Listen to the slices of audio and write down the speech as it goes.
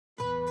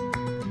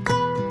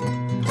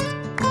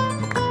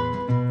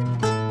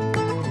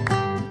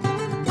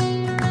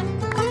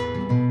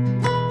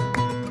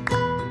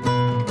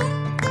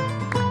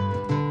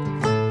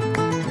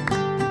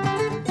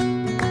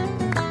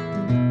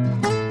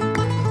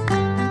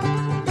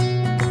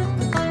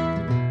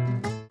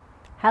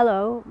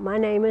Hello, my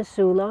name is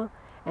Tsula,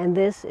 and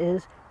this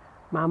is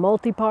my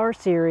multi-part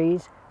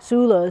series,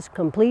 Tsula's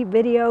Complete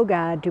Video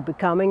Guide to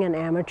Becoming an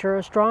Amateur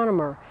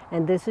Astronomer,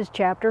 and this is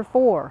Chapter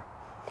 4,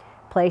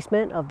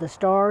 Placement of the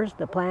Stars,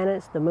 the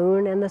Planets, the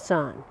Moon, and the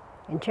Sun.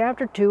 In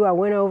Chapter 2, I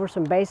went over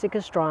some basic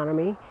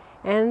astronomy,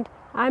 and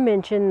I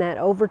mentioned that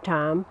over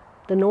time,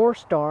 the North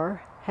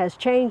Star has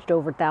changed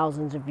over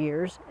thousands of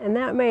years, and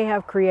that may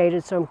have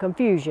created some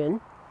confusion,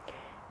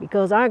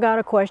 because I got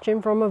a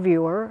question from a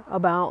viewer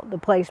about the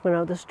placement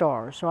of the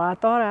stars. So I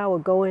thought I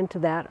would go into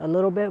that a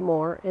little bit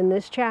more in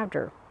this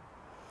chapter.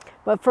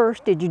 But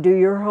first, did you do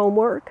your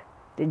homework?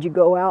 Did you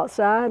go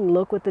outside and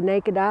look with the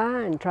naked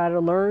eye and try to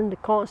learn the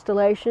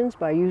constellations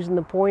by using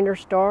the pointer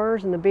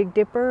stars and the Big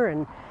Dipper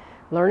and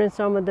learning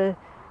some of the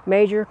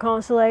major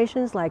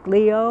constellations like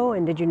Leo?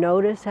 And did you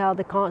notice how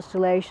the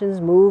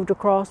constellations moved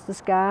across the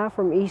sky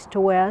from east to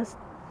west?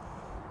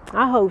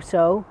 I hope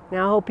so.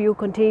 Now I hope you'll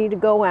continue to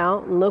go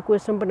out and look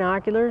with some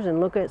binoculars and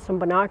look at some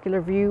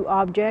binocular view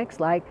objects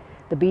like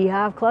the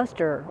Beehive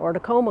Cluster or the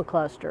Coma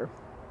Cluster.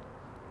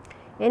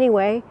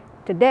 Anyway,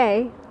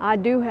 today I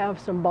do have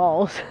some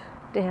balls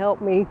to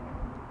help me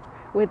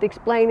with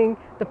explaining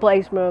the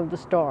placement of the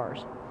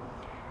stars.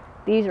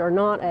 These are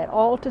not at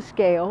all to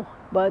scale,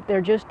 but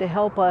they're just to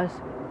help us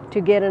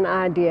to get an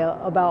idea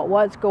about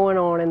what's going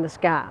on in the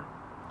sky.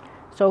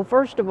 So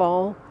first of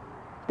all,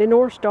 the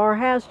North Star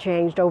has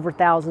changed over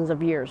thousands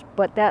of years,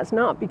 but that's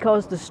not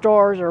because the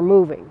stars are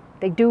moving.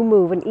 They do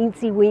move an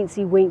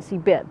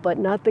eensy-weensy bit, but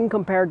nothing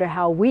compared to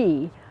how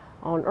we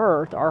on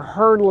Earth are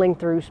hurtling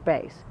through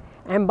space.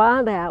 And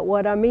by that,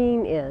 what I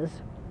mean is,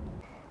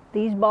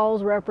 these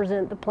balls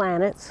represent the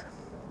planets,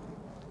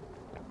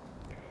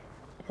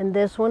 and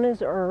this one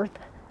is Earth,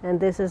 and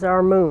this is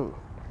our moon.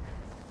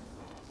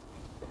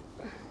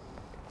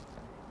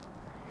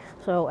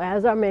 So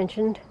as I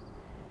mentioned,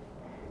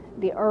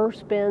 the Earth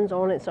spins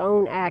on its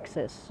own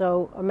axis.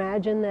 So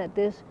imagine that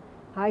this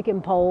hiking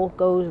pole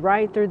goes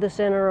right through the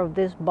center of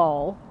this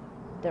ball,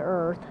 the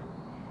Earth,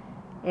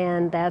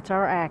 and that's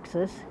our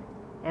axis,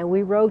 and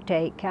we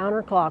rotate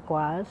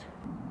counterclockwise.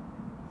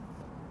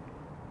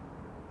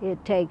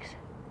 It takes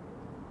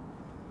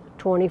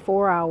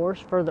 24 hours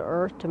for the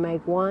Earth to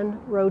make one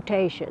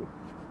rotation.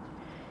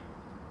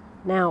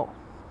 Now,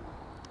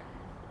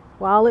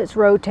 while it's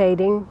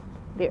rotating,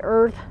 the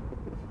Earth,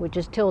 which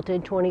is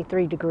tilted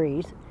 23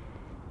 degrees,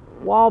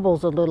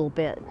 wobbles a little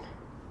bit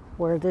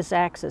where this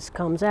axis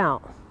comes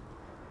out.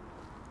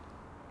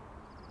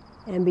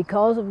 And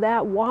because of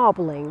that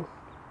wobbling,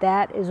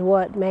 that is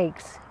what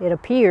makes it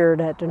appear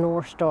that the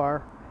North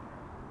Star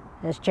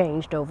has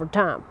changed over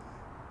time.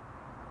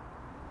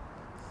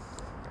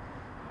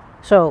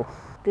 So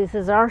this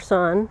is our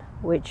sun,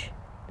 which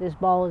this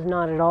ball is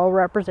not at all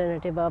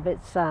representative of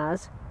its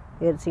size.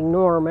 It's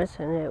enormous,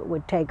 and it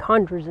would take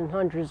hundreds and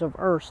hundreds of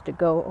Earths to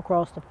go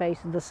across the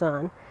face of the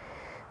sun.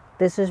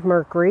 This is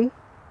Mercury,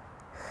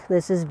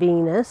 this is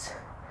Venus,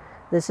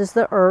 this is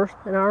the Earth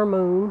and our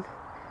moon,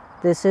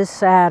 this is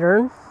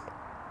Saturn,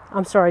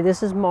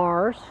 this is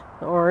Mars,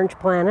 the orange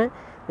planet,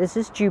 this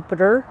is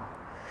Jupiter,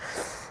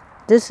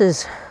 this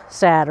is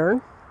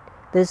Saturn,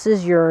 this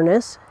is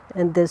Uranus,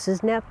 and this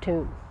is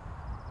Neptune.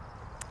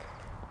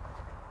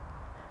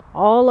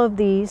 All of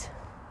these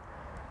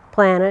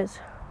planets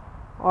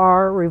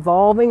are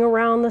revolving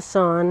around the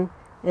sun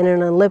in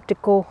an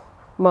elliptical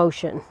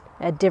motion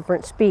at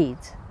different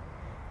speeds.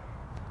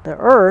 The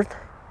Earth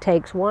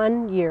takes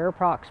 1 year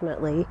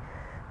approximately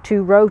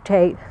to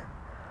rotate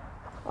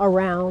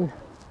around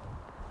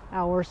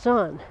our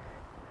sun.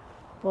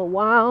 But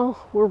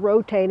while we're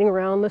rotating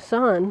around the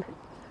sun,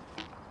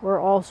 we're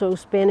also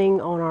spinning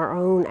on our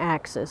own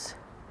axis.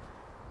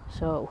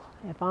 So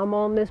if I'm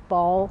on this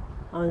ball,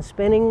 I'm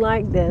spinning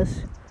like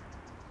this,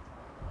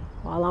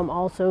 while I'm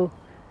also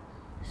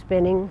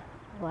spinning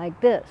like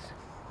this.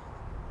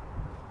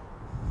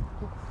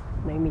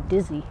 Made me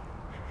dizzy.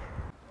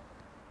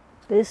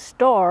 This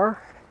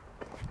star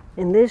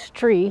in this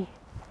tree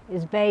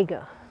is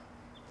Vega.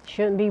 It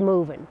shouldn't be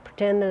moving.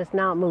 Pretend that it's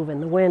not moving.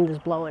 The wind is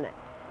blowing it.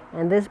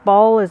 And this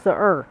ball is the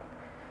Earth.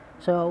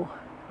 So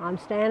I'm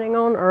standing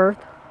on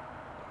Earth,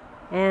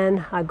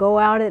 and I go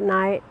out at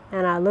night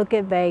and I look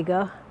at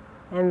Vega,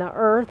 and the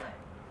Earth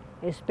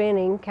is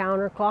spinning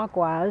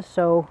counterclockwise.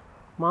 So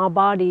my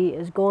body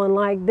is going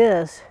like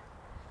this,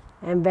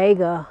 and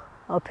Vega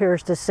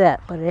appears to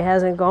set, but it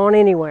hasn't gone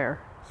anywhere.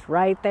 It's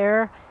right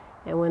there.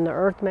 And when the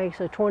Earth makes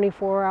a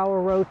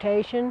 24-hour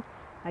rotation,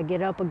 I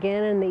get up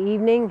again in the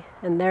evening,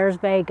 and there's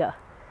Vega,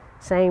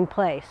 same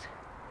place.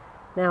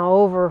 Now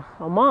over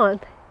a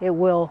month, it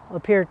will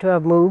appear to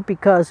have moved,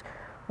 because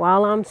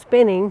while I'm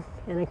spinning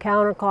in a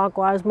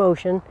counterclockwise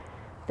motion,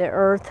 the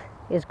Earth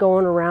is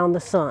going around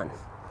the sun.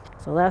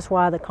 So that's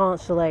why the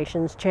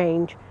constellations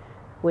change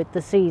with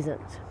the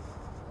seasons.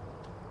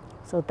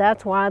 So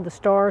that's why the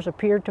stars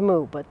appear to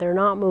move, but they're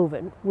not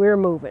moving. We're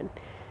moving.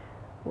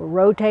 We're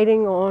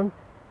rotating on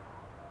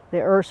the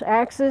Earth's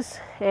axis,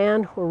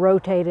 and we're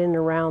rotating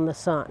around the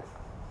sun.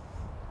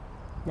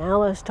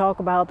 Now let's talk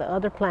about the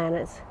other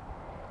planets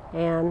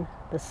and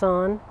the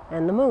sun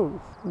and the moon.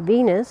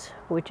 Venus,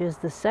 which is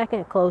the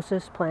second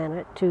closest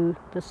planet to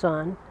the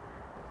sun,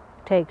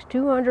 takes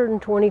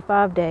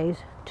 225 days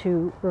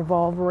to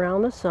revolve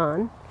around the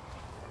sun,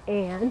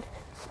 and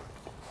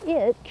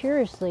it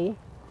curiously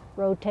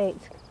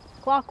rotates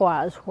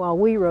clockwise while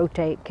we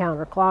rotate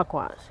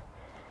counterclockwise.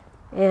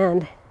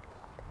 And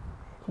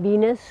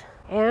Venus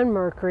and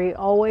Mercury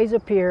always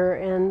appear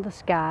in the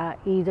sky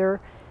either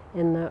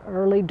in the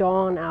early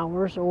dawn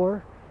hours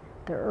or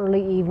the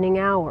early evening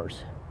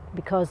hours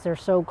because they're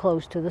so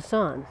close to the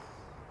sun.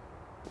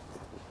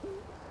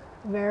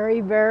 Very,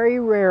 very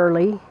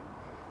rarely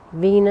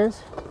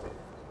Venus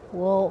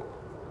will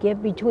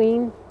get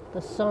between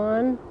the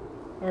sun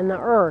and the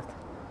earth.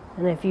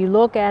 And if you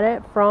look at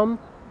it from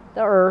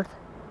the earth,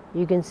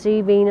 you can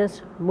see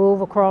Venus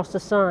move across the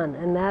sun,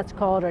 and that's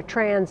called a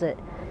transit.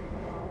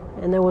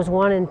 And there was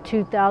one in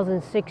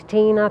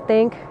 2016, I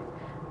think,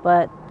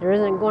 but there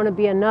isn't going to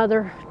be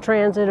another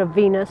transit of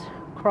Venus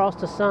across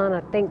the sun,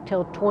 I think,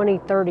 till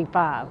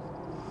 2035.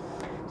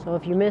 So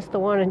if you missed the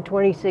one in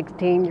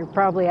 2016, you're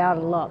probably out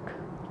of luck,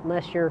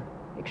 unless you're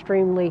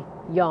extremely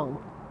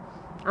young.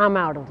 I'm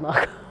out of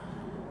luck.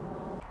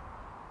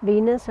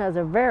 Venus has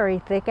a very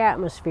thick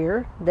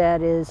atmosphere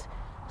that is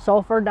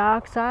sulfur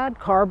dioxide,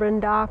 carbon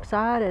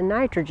dioxide, and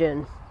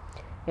nitrogen.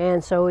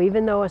 And so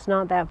even though it's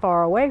not that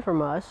far away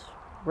from us,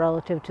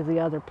 relative to the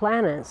other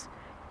planets,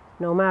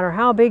 no matter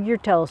how big your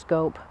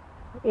telescope,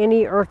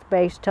 any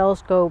Earth-based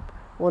telescope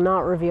will not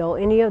reveal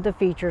any of the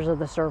features of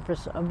the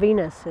surface of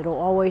Venus. It'll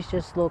always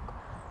just look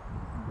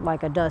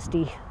like a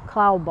dusty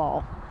cloud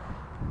ball.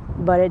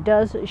 But it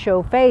does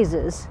show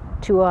phases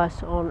to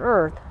us on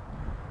Earth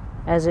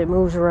as it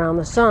moves around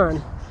the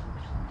sun.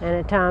 And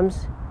at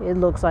times it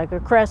looks like a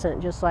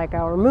crescent, just like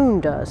our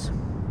moon does.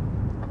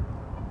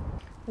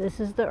 This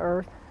is the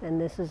Earth and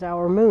this is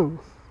our moon.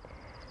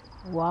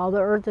 While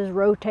the Earth is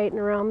rotating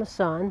around the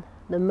sun,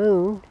 the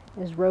moon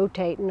is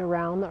rotating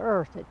around the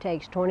Earth. It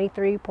takes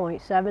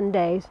 23.7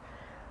 days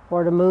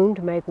for the moon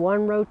to make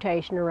one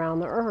rotation around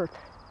the Earth.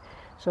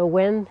 So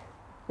when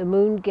the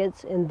moon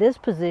gets in this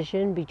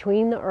position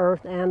between the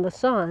Earth and the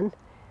sun,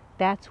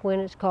 that's when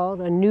it's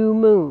called a new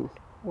moon.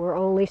 We're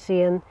only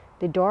seeing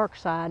the dark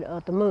side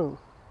of the moon.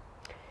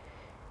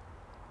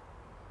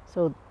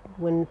 So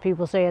when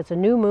people say it's a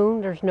new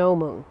moon, there's no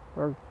moon.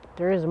 Or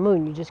there is a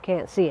moon, you just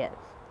can't see it.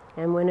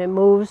 And when it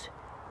moves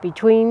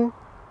between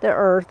the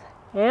Earth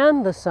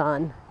and the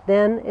sun,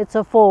 then it's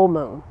a full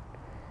moon.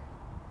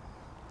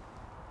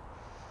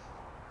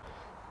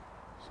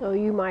 So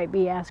you might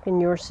be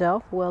asking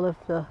yourself, well, if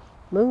the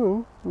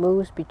moon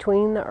moves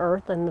between the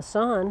Earth and the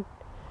sun,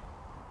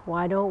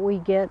 why don't we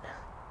get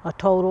a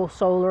total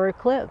solar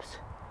eclipse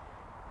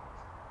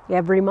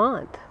every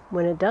month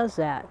when it does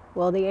that?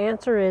 Well, the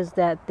answer is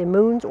that the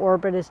moon's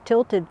orbit is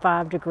tilted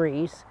 5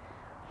 degrees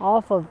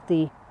off of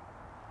the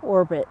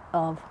orbit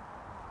of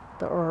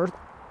the Earth,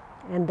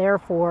 and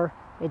therefore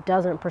it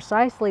doesn't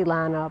precisely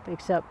line up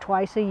except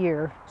twice a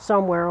year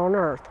somewhere on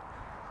Earth.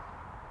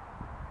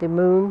 The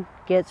moon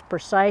gets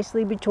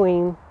precisely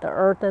between the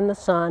Earth and the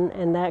sun,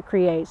 and that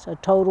creates a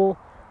total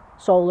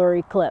solar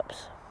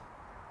eclipse.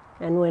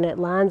 And when it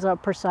lines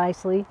up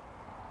precisely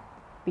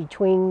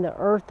between the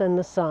Earth and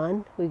the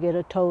sun, we get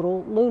a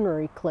total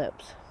lunar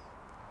eclipse.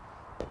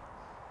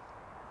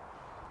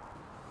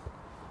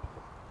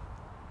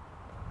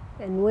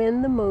 And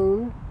when the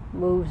moon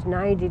moves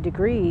 90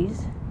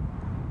 degrees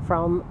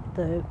from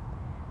the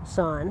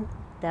sun,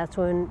 that's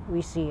when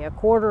we see a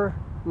quarter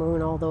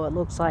moon, although it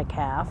looks like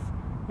half.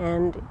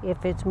 And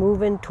if it's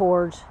moving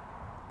towards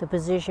the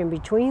position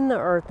between the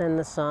Earth and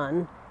the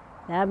sun,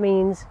 that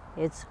means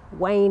it's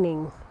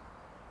waning.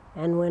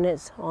 And when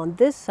it's on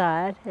this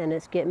side and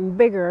it's getting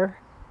bigger,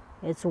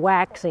 it's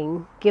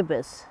waxing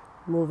gibbous,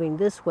 moving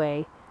this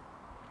way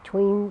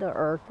between the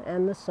Earth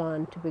and the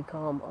sun to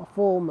become a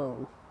full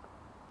moon.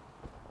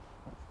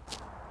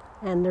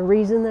 And the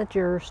reason that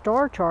your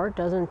star chart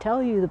doesn't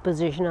tell you the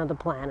position of the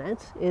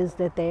planets is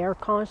that they are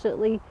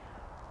constantly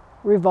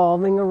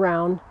revolving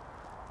around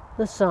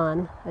the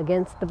sun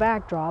against the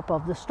backdrop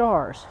of the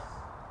stars.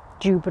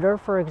 Jupiter,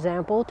 for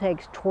example,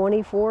 takes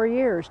 24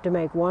 years to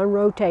make one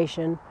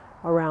rotation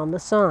around the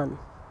sun.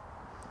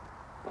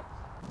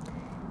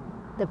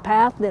 The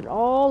path that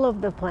all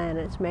of the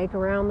planets make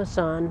around the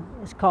sun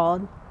is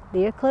called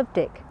the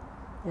ecliptic,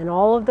 and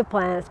all of the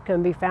planets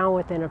can be found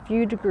within a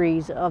few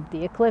degrees of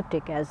the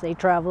ecliptic as they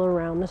travel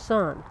around the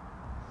sun.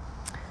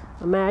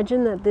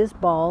 Imagine that this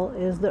ball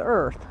is the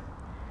Earth,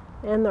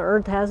 and the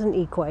Earth has an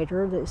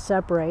equator that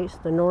separates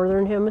the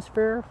northern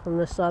hemisphere from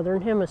the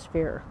southern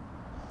hemisphere.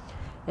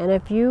 And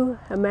if you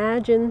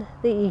imagine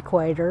the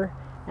equator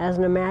as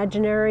an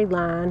imaginary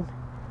line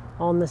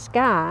on the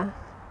sky,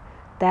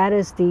 that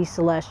is the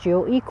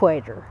celestial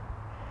equator.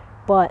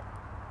 But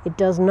it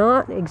does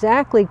not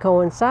exactly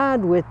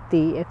coincide with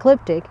the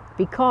ecliptic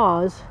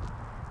because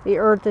the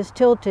Earth is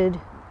tilted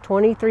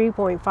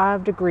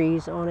 23.5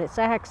 degrees on its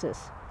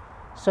axis.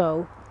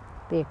 So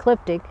the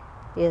ecliptic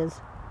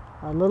is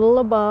a little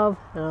above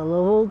and a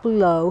little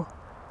below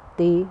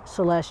the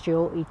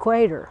celestial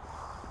equator.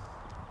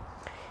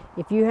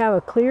 If you have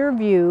a clear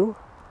view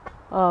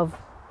of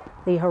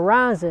the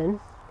horizon,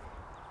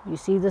 you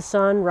see the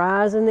sun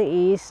rise in the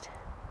east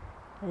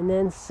and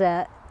then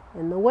set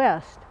in the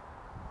west.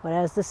 But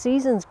as the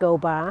seasons go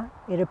by,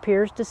 it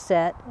appears to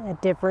set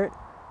at different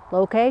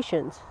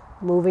locations,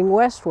 moving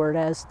westward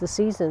as the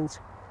seasons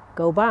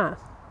go by.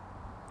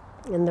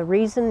 And the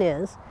reason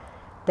is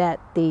that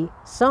the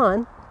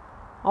sun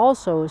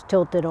also is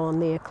tilted on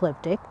the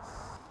ecliptic.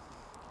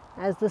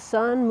 As the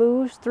sun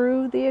moves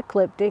through the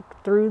ecliptic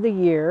through the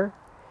year,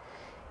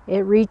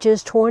 it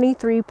reaches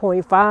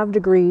 23.5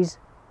 degrees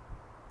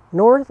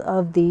north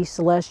of the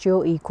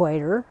celestial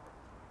equator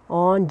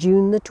on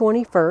June the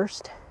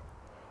 21st,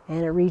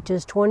 and it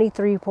reaches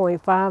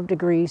 23.5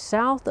 degrees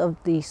south of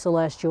the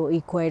celestial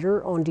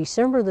equator on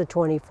December the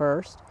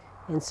 21st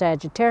in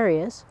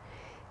Sagittarius,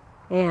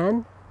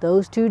 and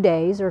those 2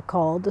 days are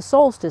called the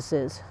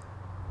solstices.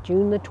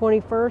 June the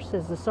 21st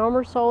is the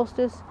summer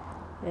solstice,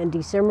 and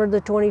December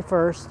the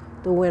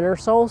 21st, the winter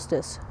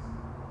solstice.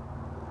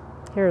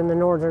 Here in the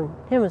northern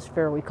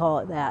hemisphere, we call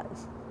it that.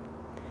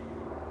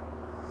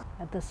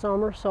 At the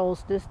summer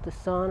solstice, the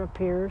sun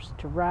appears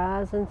to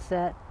rise and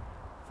set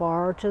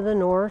far to the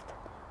north,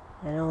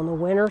 and on the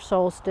winter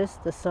solstice,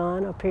 the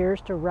sun appears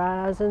to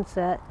rise and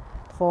set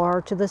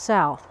far to the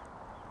south.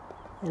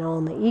 And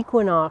on the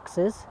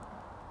equinoxes,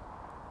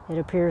 it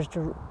appears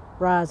to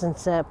rise and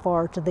set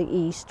far to the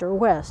east or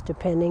west,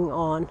 depending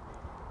on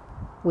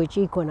which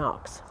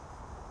equinox.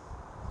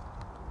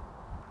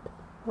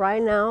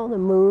 Right now, the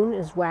moon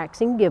is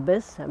waxing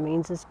gibbous. That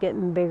means it's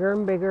getting bigger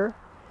and bigger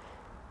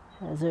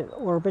as it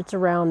orbits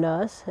around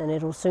us, and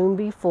it'll soon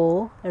be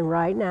full. And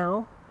right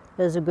now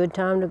is a good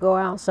time to go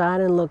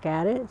outside and look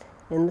at it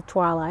in the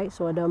twilight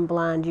so it doesn't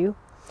blind you.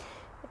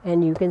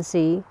 And you can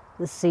see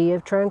the Sea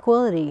of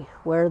Tranquility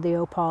where the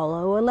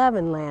Apollo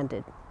 11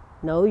 landed.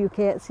 No, you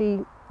can't see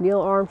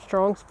Neil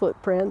Armstrong's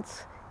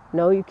footprints.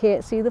 No, you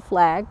can't see the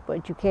flag,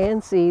 but you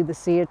can see the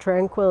Sea of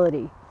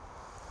Tranquility.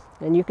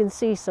 And you can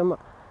see some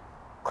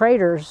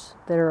craters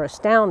that are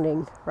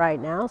astounding right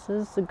now, so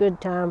this is a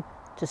good time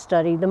to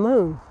study the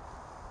moon.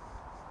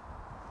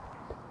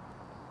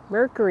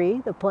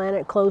 Mercury, the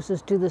planet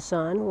closest to the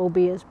sun, will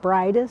be its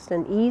brightest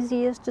and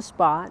easiest to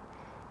spot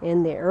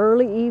in the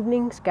early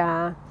evening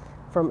sky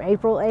from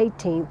April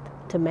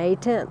 18th to May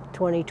 10th,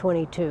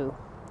 2022.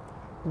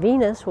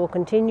 Venus will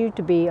continue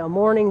to be a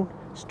morning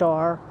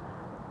star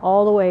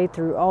all the way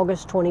through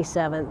August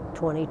 27th,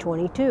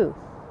 2022.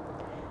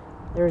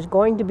 There's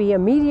going to be a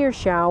meteor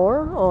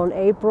shower on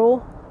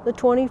April the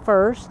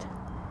 21st,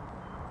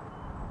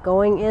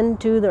 going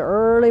into the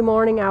early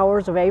morning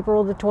hours of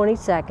April the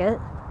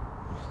 22nd,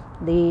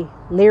 the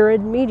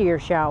Lyrid meteor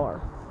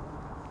shower.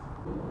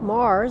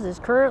 Mars is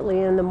currently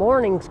in the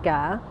morning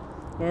sky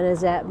and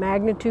is at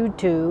magnitude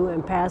 2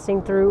 and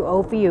passing through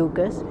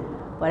Ophiuchus,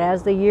 but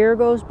as the year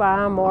goes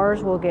by,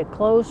 Mars will get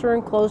closer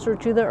and closer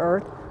to the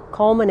Earth,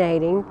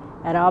 culminating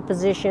at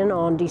opposition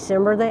on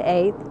December the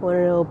 8th, when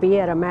it will be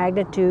at a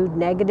magnitude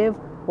negative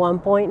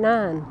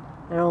 1.9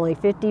 and only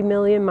 50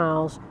 million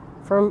miles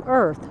from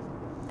Earth.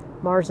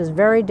 Mars is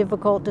very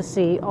difficult to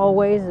see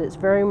always. It's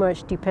very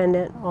much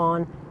dependent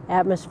on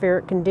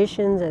atmospheric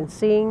conditions and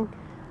seeing,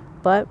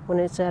 but when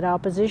it's at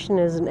opposition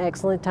is an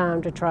excellent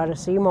time to try to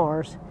see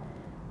Mars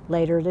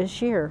later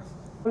this year.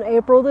 On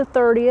April the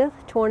 30th,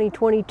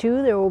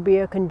 2022, there will be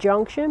a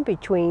conjunction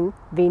between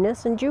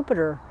Venus and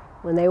Jupiter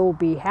when they will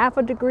be half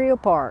a degree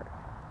apart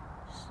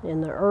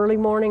in the early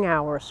morning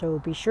hours, so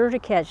be sure to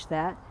catch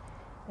that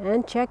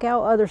and check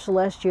out other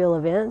celestial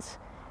events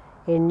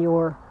in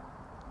your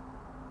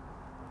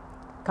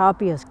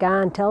copy of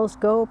Sky and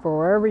Telescope or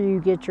wherever you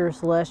get your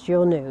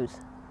celestial news.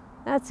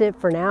 That's it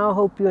for now. I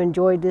hope you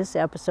enjoyed this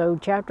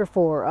episode, Chapter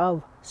 4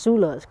 of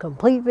Tsula's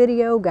Complete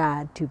Video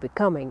Guide to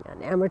Becoming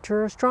an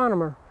Amateur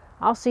Astronomer.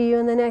 I'll see you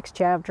in the next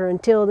chapter.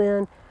 Until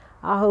then,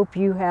 I hope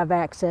you have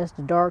access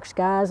to dark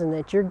skies and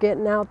that you're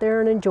getting out there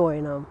and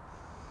enjoying them.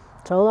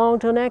 So long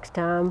till next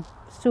time,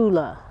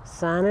 Tsula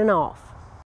signing off.